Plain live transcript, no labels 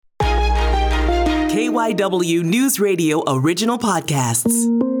KYW News Radio original podcasts.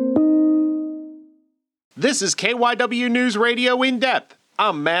 This is KYW News Radio In Depth.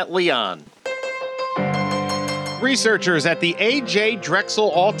 I'm Matt Leon. Researchers at the A.J. Drexel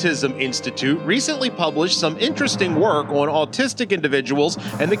Autism Institute recently published some interesting work on autistic individuals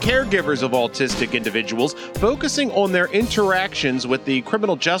and the caregivers of autistic individuals, focusing on their interactions with the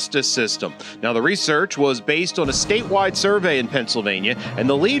criminal justice system. Now, the research was based on a statewide survey in Pennsylvania, and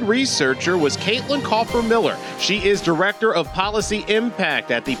the lead researcher was Caitlin Kaufer-Miller. She is Director of Policy Impact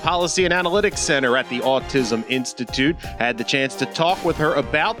at the Policy and Analytics Center at the Autism Institute. Had the chance to talk with her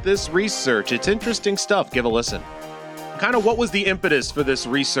about this research. It's interesting stuff. Give a listen. Kind of what was the impetus for this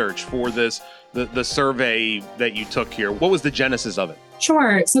research, for this the survey that you took here? What was the genesis of it?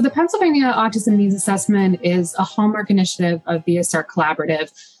 Sure. So the Pennsylvania Autism Needs Assessment is a hallmark initiative of the ASART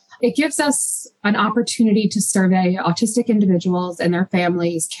Collaborative. It gives us an opportunity to survey autistic individuals and their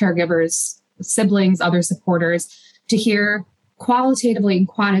families, caregivers, siblings, other supporters, to hear qualitatively and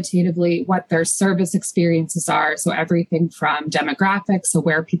quantitatively what their service experiences are. So everything from demographics, so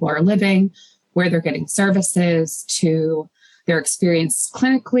where people are living, where they're getting services, to their experience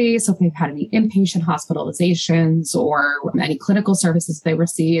clinically. So if they've had any inpatient hospitalizations or any clinical services they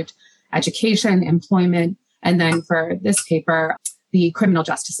received, education, employment, and then for this paper, the criminal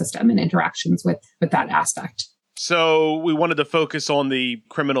justice system and interactions with that aspect. So we wanted to focus on the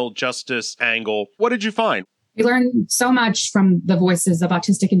criminal justice angle. What did you find? We learned so much from the voices of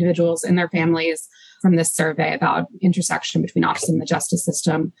autistic individuals and their families from this survey about intersection between autism and the justice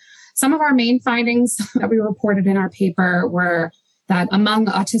system. Some of our main findings that we reported in our paper were that among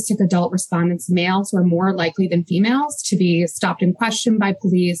autistic adult respondents, males were more likely than females to be stopped and questioned by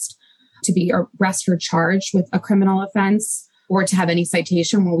police, to be arrested or charged with a criminal offense, or to have any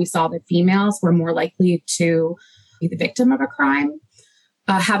citation, where we saw that females were more likely to be the victim of a crime.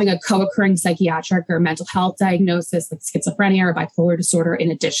 Having a co-occurring psychiatric or mental health diagnosis like schizophrenia or bipolar disorder,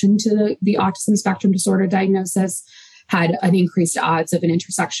 in addition to the autism spectrum disorder diagnosis, had an increased odds of an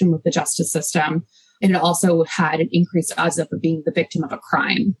intersection with the justice system. And it also had an increased odds of being the victim of a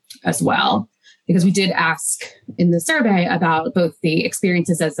crime as well. Because we did ask in the survey about both the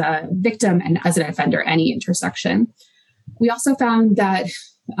experiences as a victim and as an offender, any intersection. We also found that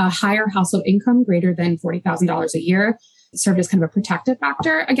a higher household income greater than $40,000 a year served as kind of a protective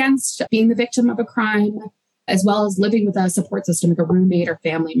factor against being the victim of a crime, as well as living with a support system like a roommate or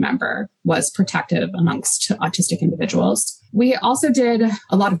family member was protective amongst autistic individuals. We also did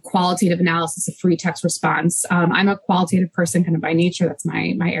a lot of qualitative analysis of free text response. I'm a qualitative person kind of by nature. That's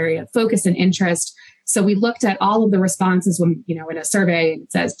my area of focus and interest. So we looked at all of the responses when, in a survey,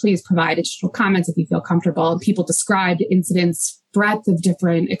 it says, please provide additional comments if you feel comfortable. And people described incidents, breadth of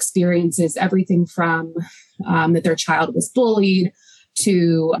different experiences, everything from that their child was bullied,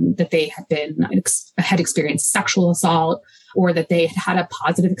 to that they had experienced sexual assault, or that they had a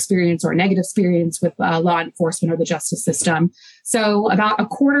positive experience or a negative experience with law enforcement or the justice system. So about a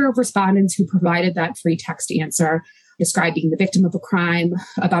quarter of respondents who provided that free text answer described being the victim of a crime.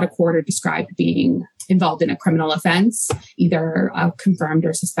 About a quarter described being involved in a criminal offense, either confirmed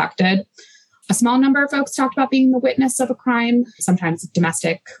or suspected. A small number of folks talked about being the witness of a crime, sometimes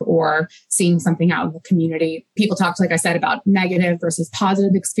domestic or seeing something out in the community. People talked, like I said, about negative versus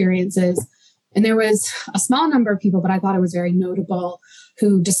positive experiences. And there was a small number of people, but I thought it was very notable,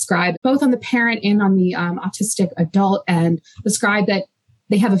 who described both on the parent and on the autistic adult end, described that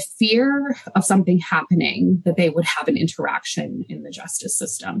they have a fear of something happening, that they would have an interaction in the justice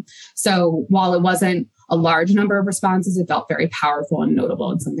system. So while it wasn't a large number of responses, it felt very powerful and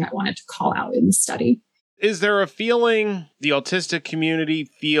notable, and something I wanted to call out in the study. Is there a feeling the autistic community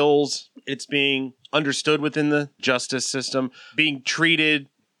feels it's being understood within the justice system, being treated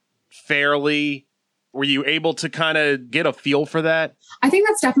fairly? Were you able to kind of get a feel for that? I think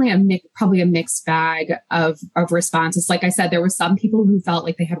that's definitely probably a mixed bag of responses. Like I said, there were some people who felt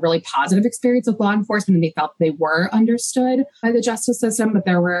like they had really positive experience with law enforcement and they felt they were understood by the justice system, but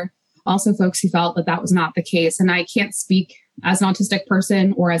there were also folks who felt that that was not the case. And I can't speak as an autistic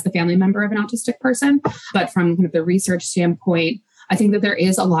person or as the family member of an autistic person, but from kind of the research standpoint, I think that there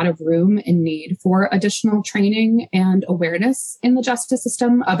is a lot of room and need for additional training and awareness in the justice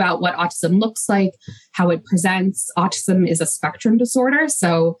system about what autism looks like, how it presents. Autism is a spectrum disorder,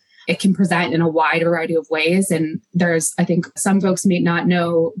 so it can present in a wide variety of ways. And I think some folks may not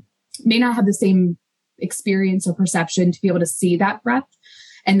have the same experience or perception to be able to see that breadth,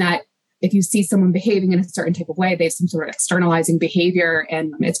 and that if you see someone behaving in a certain type of way, they have some sort of externalizing behavior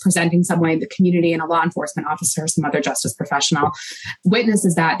and it's presenting some way in the community, and a law enforcement officer, some other justice professional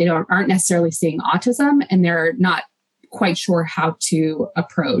witnesses that they aren't necessarily seeing autism, and they're not quite sure how to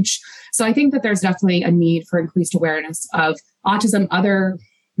approach. So I think that there's definitely a need for increased awareness of autism, other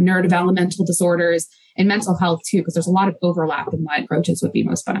neurodevelopmental disorders, and mental health too, because there's a lot of overlap in what approaches would be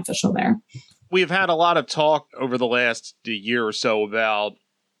most beneficial there. We've had a lot of talk over the last year or so about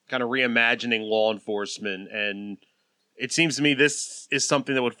kind of reimagining law enforcement. And it seems to me this is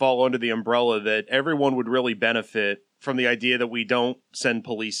something that would fall under the umbrella that everyone would really benefit from, the idea that we don't send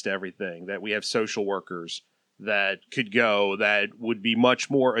police to everything, that we have social workers that could go, that would be much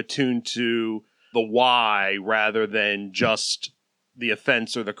more attuned to the why rather than just the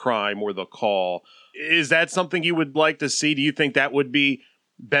offense or the crime or the call. Is that something you would like to see? Do you think that would be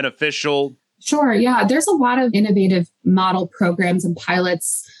beneficial? Sure. Yeah. There's a lot of innovative model programs and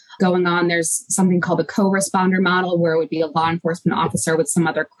pilots going on. There's something called the co-responder model, where it would be a law enforcement officer with some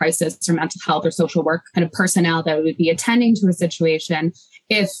other crisis or mental health or social work kind of personnel that would be attending to a situation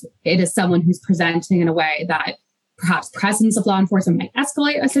if it is someone who's presenting in a way that perhaps presence of law enforcement might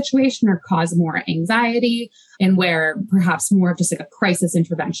escalate a situation or cause more anxiety, and where perhaps more of just like a crisis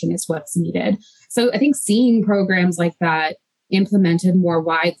intervention is what's needed. So I think seeing programs like that implemented more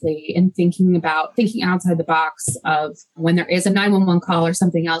widely and thinking outside the box of when there is a 911 call or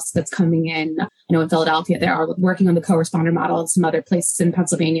something else that's coming in. I know in Philadelphia, they are working on the co-responder model, and some other places in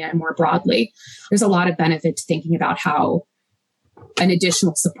Pennsylvania and more broadly. There's a lot of benefit to thinking about how an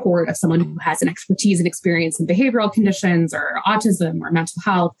additional support of someone who has an expertise and experience in behavioral conditions or autism or mental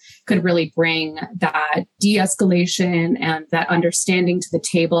health could really bring that de-escalation and that understanding to the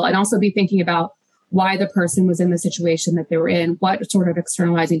table, and also be thinking about why the person was in the situation that they were in, what sort of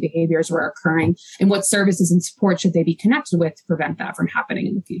externalizing behaviors were occurring, and what services and support should they be connected with to prevent that from happening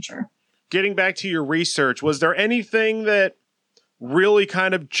in the future. Getting back to your research, was there anything that really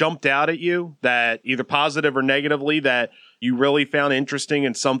kind of jumped out at you, that either positive or negatively, that you really found interesting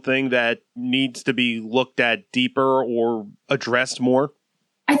and something that needs to be looked at deeper or addressed more?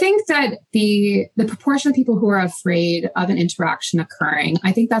 I think that the proportion of people who are afraid of an interaction occurring,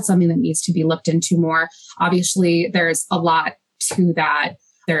 I think that's something that needs to be looked into more. Obviously, there's a lot to that.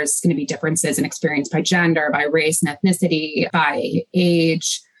 There's going to be differences in experience by gender, by race and ethnicity, by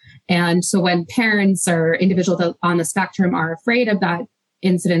age. And so when parents or individuals on the spectrum are afraid of that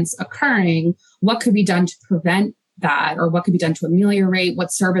incidents occurring, what could be done to prevent that, or what could be done to ameliorate,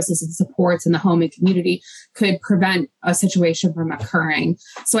 what services and supports in the home and community could prevent a situation from occurring.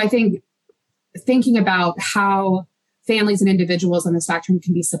 So I think thinking about how families and individuals on the spectrum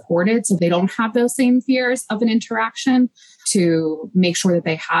can be supported so they don't have those same fears of an interaction, to make sure that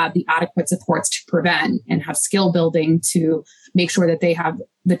they have the adequate supports to prevent, and have skill building to make sure that they have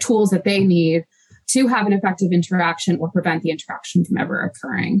the tools that they need to have an effective interaction or prevent the interaction from ever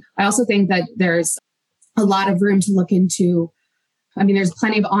occurring. I also think that there's a lot of room to look into. I mean, there's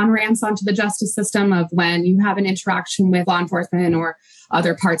plenty of on-ramps onto the justice system of when you have an interaction with law enforcement or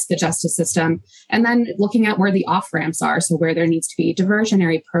other parts of the justice system. And then looking at where the off-ramps are. So where there needs to be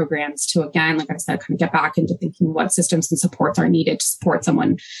diversionary programs to, again, like I said, kind of get back into thinking what systems and supports are needed to support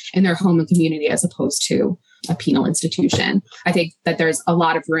someone in their home and community as opposed to a penal institution. I think that there's a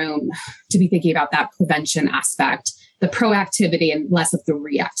lot of room to be thinking about that prevention aspect, the proactivity and less of the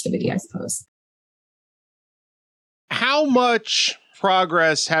reactivity, I suppose. How much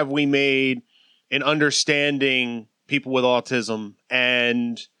progress have we made in understanding people with autism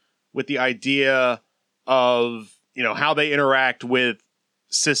and with the idea of, how they interact with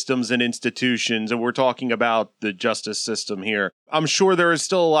systems and institutions? And we're talking about the justice system here. I'm sure there is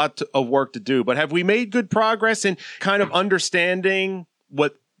still a lot of work to do, but have we made good progress in kind of understanding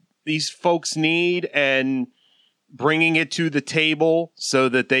what these folks need and bringing it to the table so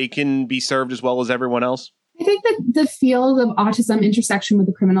that they can be served as well as everyone else? I think that the field of autism intersection with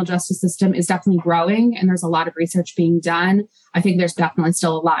the criminal justice system is definitely growing, and there's a lot of research being done. I think there's definitely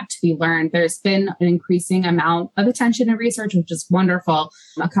still a lot to be learned. There's been an increasing amount of attention and research, which is wonderful.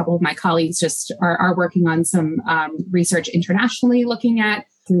 A couple of my colleagues just are working on some research internationally, looking at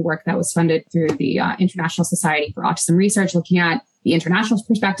through work that was funded through the International Society for Autism Research, looking at the international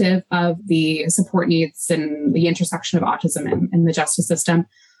perspective of the support needs and the intersection of autism and the justice system.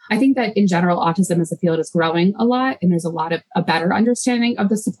 I think that in general, autism as a field is growing a lot, and there's a lot of a better understanding of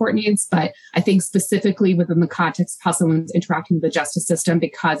the support needs. But I think specifically within the context of how someone's interacting with the justice system,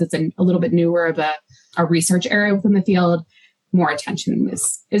 because it's a little bit newer of a research area within the field, more attention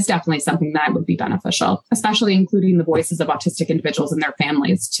is definitely something that would be beneficial, especially including the voices of autistic individuals and their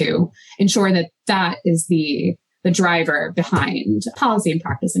families to ensure that that is the driver behind policy and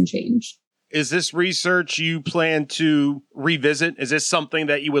practice and change. Is this research you plan to revisit? Is this something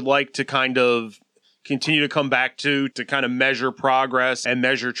that you would like to kind of continue to come back to kind of measure progress and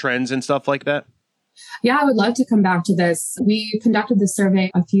measure trends and stuff like that? Yeah, I would love to come back to this. We conducted this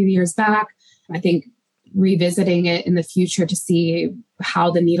survey a few years back. I think revisiting it in the future to see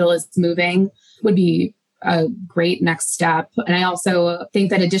how the needle is moving would be a great next step. And I also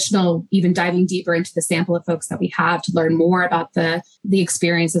think that even diving deeper into the sample of folks that we have to learn more about the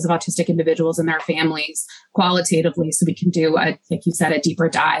experiences of autistic individuals and their families qualitatively, so we can do, like you said, a deeper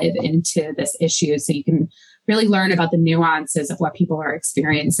dive into this issue so you can really learn about the nuances of what people are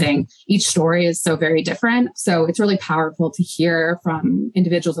experiencing. Each story is so very different. So it's really powerful to hear from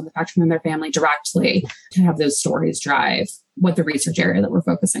individuals on the spectrum and their family directly to have those stories drive what the research area that we're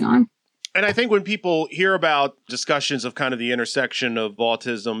focusing on. And I think when people hear about discussions of kind of the intersection of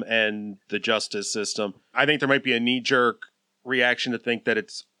autism and the justice system, I think there might be a knee-jerk reaction to think that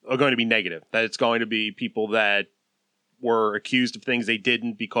it's going to be negative, that it's going to be people that were accused of things they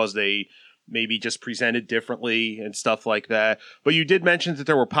didn't because they maybe just presented differently and stuff like that. But you did mention that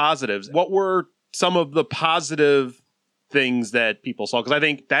there were positives. What were some of the positive things that people saw? Because I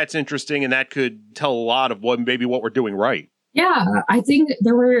think that's interesting and that could tell a lot of what we're doing right. Yeah, I think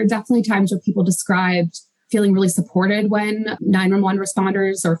there were definitely times where people described feeling really supported when 911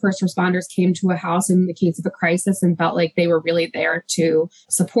 responders or first responders came to a house in the case of a crisis and felt like they were really there to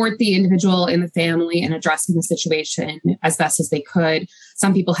support the individual in the family and addressing the situation as best as they could.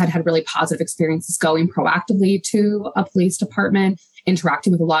 Some people had really positive experiences going proactively to a police department,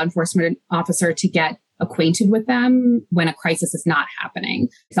 interacting with a law enforcement officer to get acquainted with them when a crisis is not happening.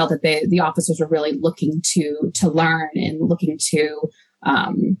 I felt that the officers were really looking to learn and looking to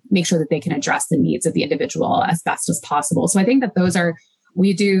make sure that they can address the needs of the individual as best as possible. So I think that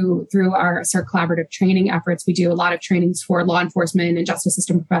we do through our CERT collaborative training efforts, we do a lot of trainings for law enforcement and justice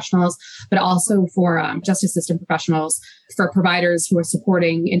system professionals, but also for justice system professionals, for providers who are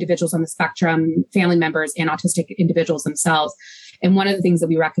supporting individuals on the spectrum, family members, and autistic individuals themselves. And one of the things that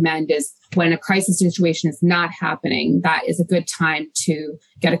we recommend is when a crisis situation is not happening, that is a good time to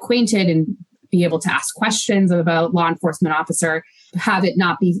get acquainted and be able to ask questions of a law enforcement officer, have it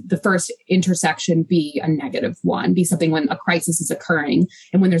not be the first intersection be a negative one, be something when a crisis is occurring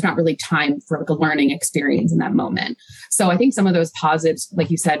and when there's not really time for like a learning experience in that moment. So I think some of those positives,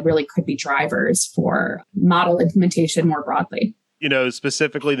 like you said, really could be drivers for model implementation more broadly.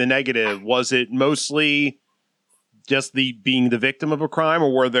 Specifically the negative, was it mostly just being the victim of a crime,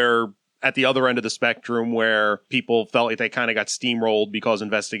 or were there at the other end of the spectrum where people felt like they kind of got steamrolled because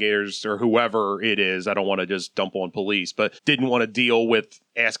investigators or whoever it is, I don't want to just dump on police, but didn't want to deal with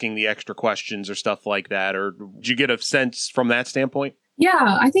asking the extra questions or stuff like that? Or did you get a sense from that standpoint?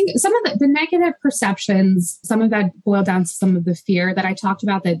 Yeah, I think some of the negative perceptions, some of that boiled down to some of the fear that I talked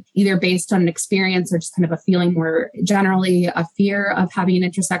about, that either based on an experience or just kind of a feeling more generally, a fear of having an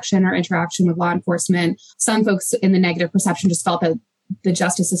intersection or interaction with law enforcement. Some folks in the negative perception just felt that the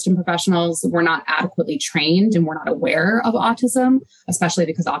justice system professionals were not adequately trained and were not aware of autism, especially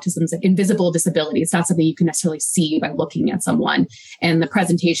because autism is an invisible disability. It's not something you can necessarily see by looking at someone. And the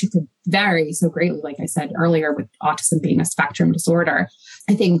presentation could vary so greatly, like I said earlier, with autism being a spectrum disorder.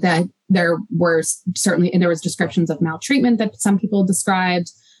 I think that there was descriptions of maltreatment that some people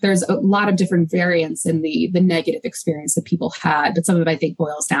described. There's a lot of different variants in the negative experience that people had, but some of it I think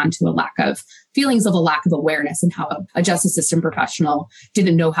boils down to a lack of awareness and how a justice system professional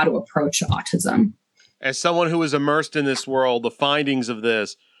didn't know how to approach autism. As someone who is immersed in this world, the findings of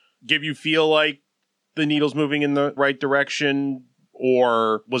this give you feel like the needle's moving in the right direction?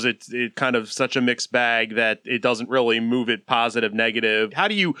 Or was it kind of such a mixed bag that it doesn't really move it positive, negative? How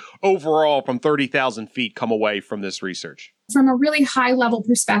do you overall from 30,000 feet come away from this research? From a really high level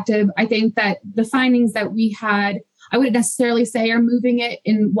perspective, I think that the findings that we had, I wouldn't necessarily say are moving it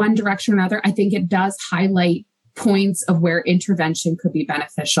in one direction or another. I think it does highlight points of where intervention could be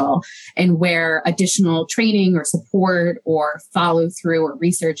beneficial and where additional training or support or follow through or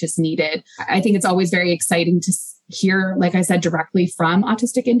research is needed. I think it's always very exciting to hear, like I said, directly from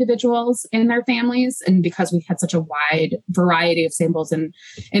autistic individuals and their families. And because we had such a wide variety of samples in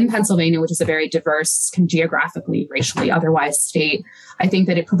Pennsylvania, which is a very diverse, geographically, racially, otherwise state, I think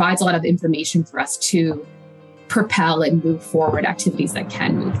that it provides a lot of information for us to propel and move forward activities that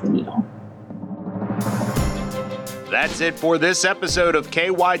can move the needle. That's it for this episode of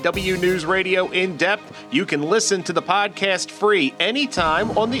KYW News Radio In Depth. You can listen to the podcast free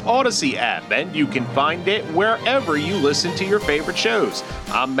anytime on the Odyssey app, and you can find it wherever you listen to your favorite shows.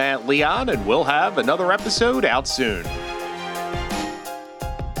 I'm Matt Leon, and we'll have another episode out soon.